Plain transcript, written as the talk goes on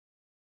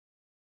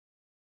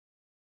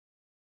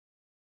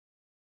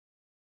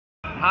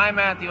Hi,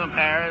 Matthew and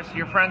Paris.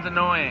 Your friend's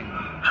annoying.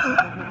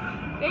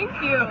 Thank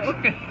you. I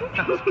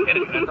was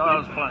kidding. I thought it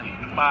was funny.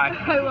 Bye.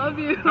 I love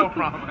you. No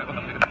problem. I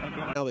love you.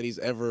 Now that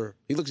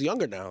he looks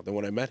younger now than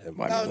when I met him.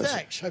 Oh,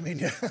 thanks. I mean,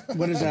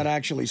 What is that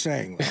actually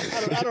saying?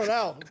 I don't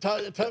know.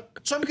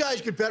 Some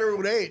guys get better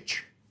with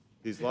age.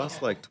 He's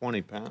lost like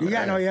 20 pounds.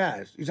 Yeah, no, he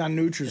has. He's on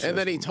Nutrisystem. And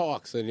then he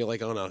talks, and you're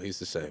like, oh, no, he's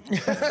the same.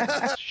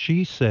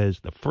 She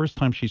says the first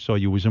time she saw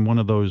you was in one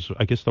of those,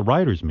 I guess, the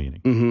writers' meeting.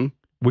 Mm-hmm.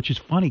 Which is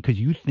funny because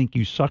you think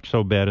you suck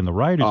so bad in the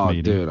writers'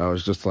 meeting. Oh, dude, I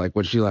was just like,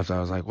 when she left,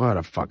 I was like, what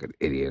a fucking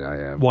idiot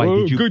I am. Why,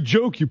 did you, good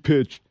joke you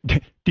pitched.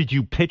 Did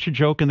you pitch a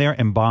joke in there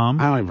and bomb?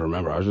 I don't even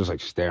remember. I was just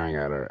like staring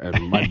at her.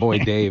 And my boy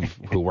Dave,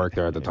 who worked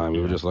there at the time, we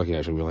were just looking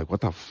at her and we were like,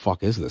 what the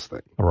fuck is this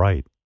thing?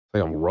 Right.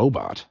 Like a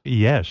robot.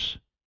 Yes.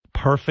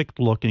 Perfect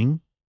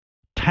looking,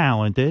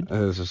 talented.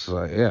 And it's just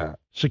like, yeah.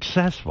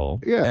 Successful.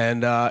 Yeah.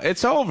 And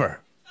it's over.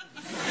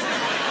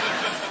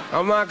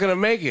 I'm not going to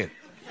make it.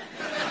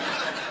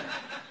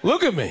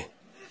 Look at me.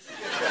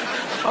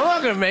 I'm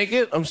not going to make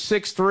it. I'm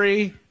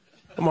 6'3".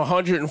 I'm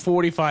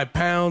 145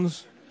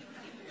 pounds.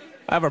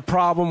 I have a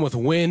problem with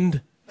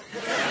wind.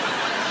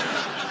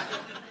 I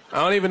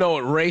don't even know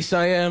what race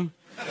I am.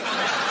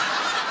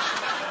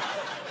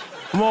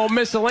 I'm all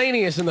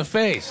miscellaneous in the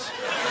face.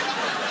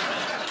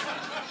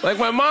 Like,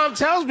 my mom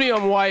tells me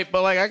I'm white,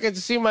 but, like, I can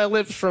see my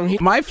lips from here.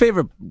 My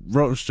favorite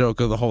roast joke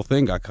of the whole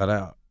thing got cut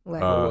out.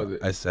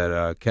 I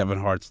said, Kevin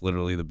Hart's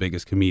literally the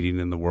biggest comedian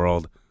in the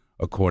world,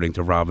 according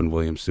to Robin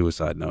Williams'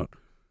 suicide note.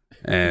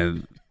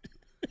 And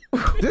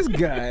This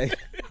guy.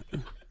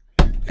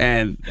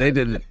 and they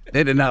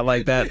did not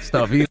like that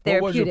stuff either.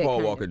 What was your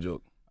Paul Walker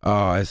joke? Oh,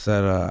 I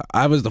said,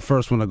 I was the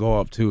first one to go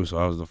up, too, so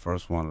I was the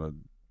first one to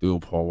do a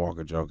Paul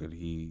Walker joke, and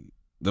it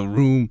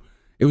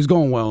was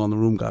going well, and the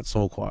room got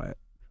so quiet.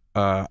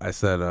 I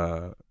said,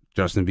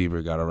 Justin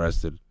Bieber got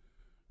arrested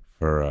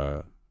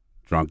for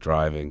drunk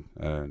driving,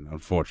 and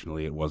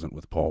unfortunately it wasn't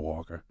with Paul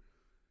Walker.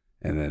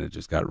 And then it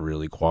just got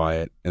really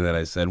quiet, and then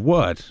I said,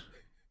 what?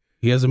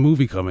 He has a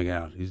movie coming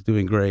out. He's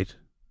doing great.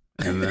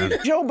 And then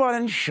Joe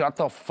Budden, shut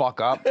the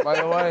fuck up, by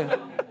the way.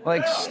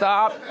 Like,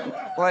 stop.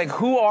 Like,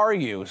 who are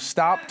you?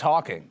 Stop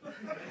talking.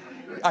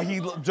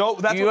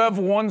 You have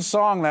one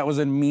song that was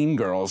in Mean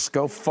Girls.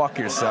 Go fuck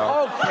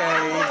yourself.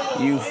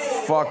 Okay. You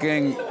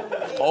fucking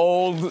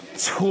old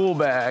tool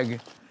bag.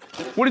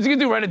 What is he gonna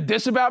do, write a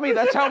diss about me?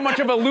 That's how much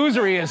of a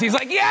loser he is. He's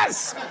like,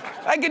 yes,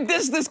 I can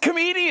diss this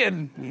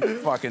comedian. You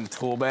fucking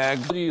tool bag.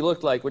 Who you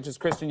look like, which is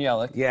Christian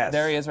Yelich. Yes.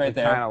 There he is right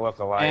there. Kind of look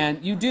alike.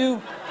 And you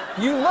look,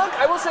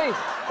 I will say,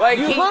 like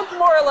you look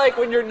more like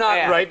when you're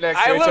not right next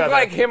to each other. I look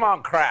like him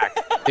on crack.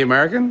 the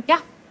American?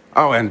 Yeah.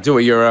 Oh, and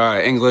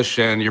you're English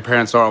and your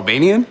parents are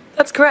Albanian?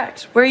 That's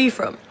correct. Where are you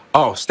from?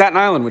 Oh, Staten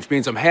Island, which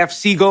means I'm half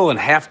seagull and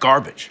half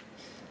garbage.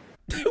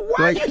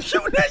 Why are you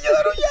shooting at your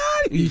little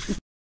yachty?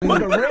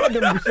 What a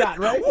random shot,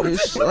 right?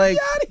 It's like,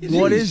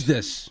 what is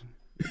this?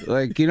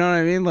 Like, you know what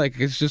I mean? Like,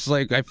 it's just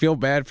like, I feel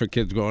bad for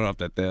kids growing up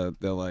that their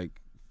like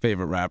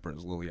favorite rapper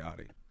is Lil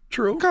Yachty.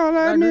 True. What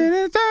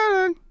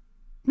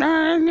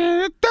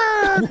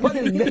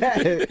is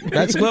that?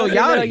 That's Lil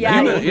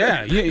Yachty.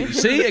 Yeah.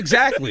 See,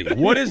 exactly.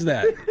 What is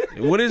that?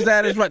 What is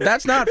that? Is right.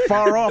 That's not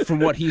far off from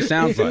what he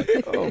sounds like.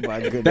 Oh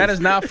my goodness. That is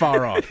not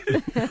far off.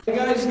 How you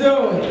guys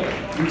doing?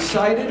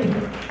 Excited?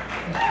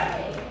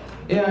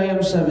 Yeah, I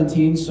am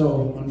 17,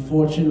 so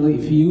unfortunately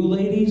for you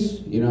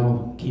ladies, you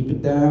know, keep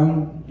it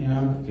down, you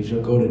know, because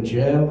you'll go to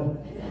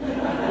jail.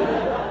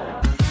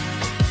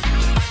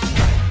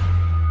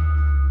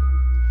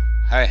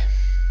 Hey.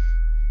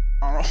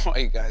 I don't know why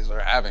you guys are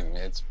having me.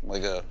 It's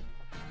like a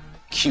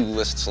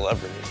Q-list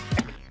celebrity.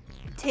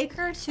 Take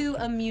her to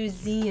a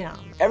museum.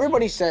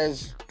 Everybody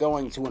says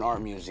going to an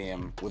art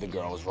museum with a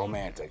girl is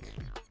romantic.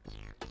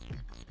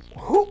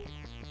 Who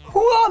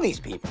are these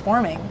people?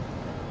 Performing.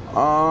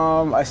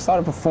 I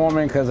started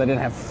performing because I didn't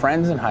have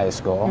friends in high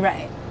school.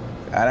 Right.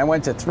 And I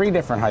went to 3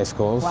 different high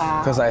schools. Wow.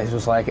 Because I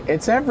was like,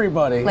 it's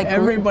everybody. Like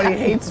everybody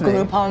hates me.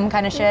 Group home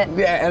kind of shit.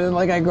 Yeah, and then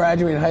like I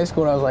graduated high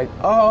school and I was like,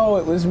 oh,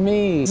 it was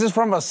me. This is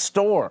from a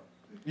store.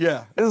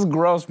 Yeah. This is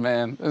gross,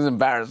 man. This is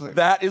embarrassing.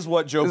 That is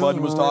what Joe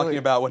Budden was talking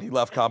about when he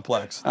left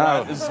Complex.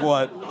 That is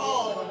what. Too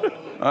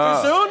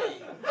soon?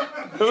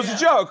 It was a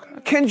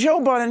joke. Can Joe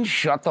Budden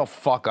shut the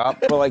fuck up?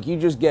 But like, you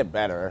just get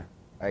better,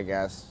 I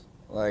guess.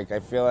 Like, I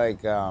feel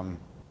like, I don't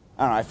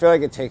know, I feel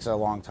like it takes a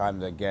long time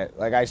to get,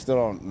 like, I still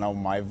don't know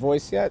my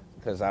voice yet,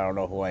 because I don't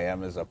know who I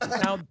am as a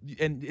now,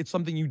 and it's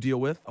something you deal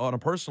with on a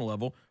personal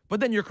level, but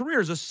then your career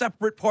is a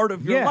separate part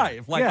of your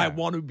life. Like, I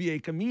want to be a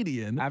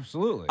comedian.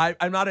 Absolutely.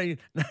 I'm not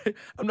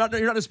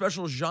you're not a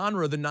special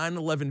genre, the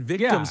 9/11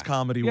 victims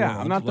comedy world.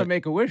 I'm not the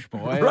Make-A-Wish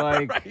boy.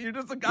 Right. You're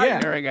just a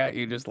guy. Staring at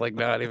you, just like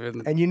not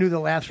even. And you knew the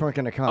laughs weren't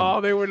going to come. Oh,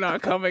 they were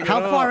not coming.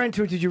 How far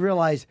into it did you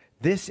realize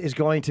this is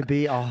going to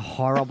be a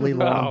horribly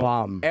long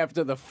bomb?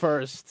 After the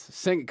first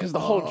sing, because the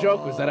whole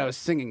joke was that I was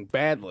singing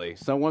badly.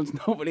 So once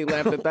nobody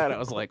laughed at that, I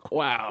was like,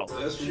 wow.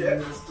 This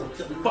shit? What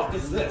the fuck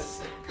is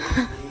this?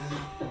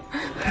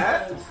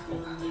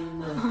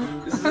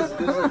 This is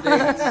a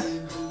dance.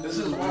 This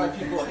is why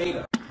people hate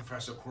us.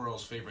 Professor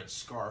Quirrell's favorite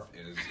scarf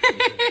is.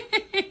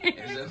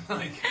 Is it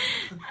like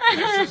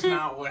that's just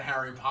not what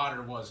Harry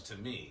Potter was to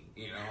me?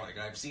 You know, like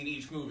I've seen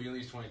each movie at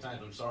least 20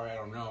 times. I'm sorry, I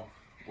don't know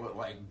what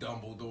like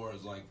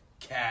Dumbledore's like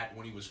cat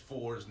when he was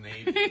 4's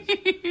name is.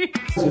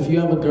 If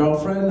you have a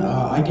girlfriend,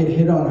 I can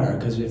hit on her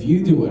because if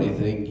you do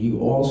anything, you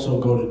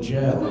also go to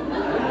jail.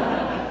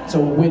 It's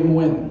a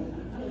win-win.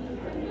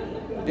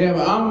 Yeah,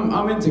 but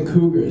I'm into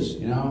cougars,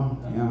 you know.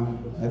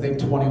 I think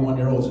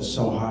 21-year-olds are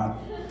so hot.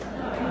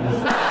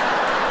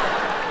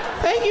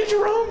 Thank you,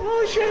 Jerome.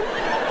 Oh shit.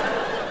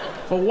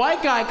 If a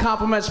white guy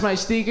compliments my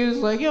sneakers,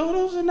 like, yo,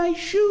 those are nice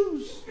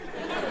shoes,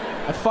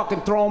 I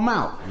fucking throw them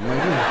out. I'm like,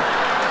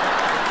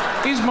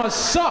 yeah. These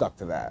must suck. Stuck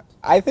to that.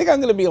 I think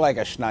I'm gonna be like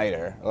a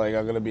Schneider. Like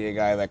I'm gonna be a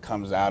guy that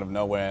comes out of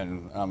nowhere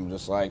and I'm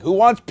just like, who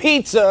wants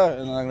pizza?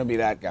 And I'm gonna be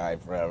that guy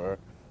forever.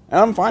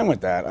 And I'm fine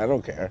with that. I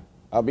don't care.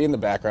 I'll be in the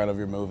background of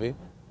your movie.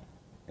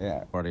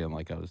 Yeah. Party, and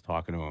like I was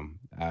talking to him,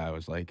 I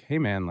was like, "Hey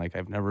man, like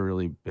I've never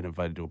really been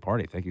invited to a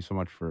party. Thank you so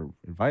much for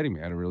inviting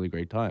me. I had a really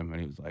great time."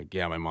 And he was like,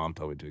 "Yeah, my mom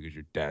told me to because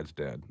your dad's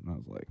dead." And I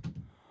was like,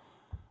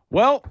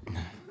 "Well,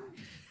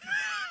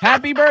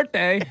 happy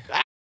birthday."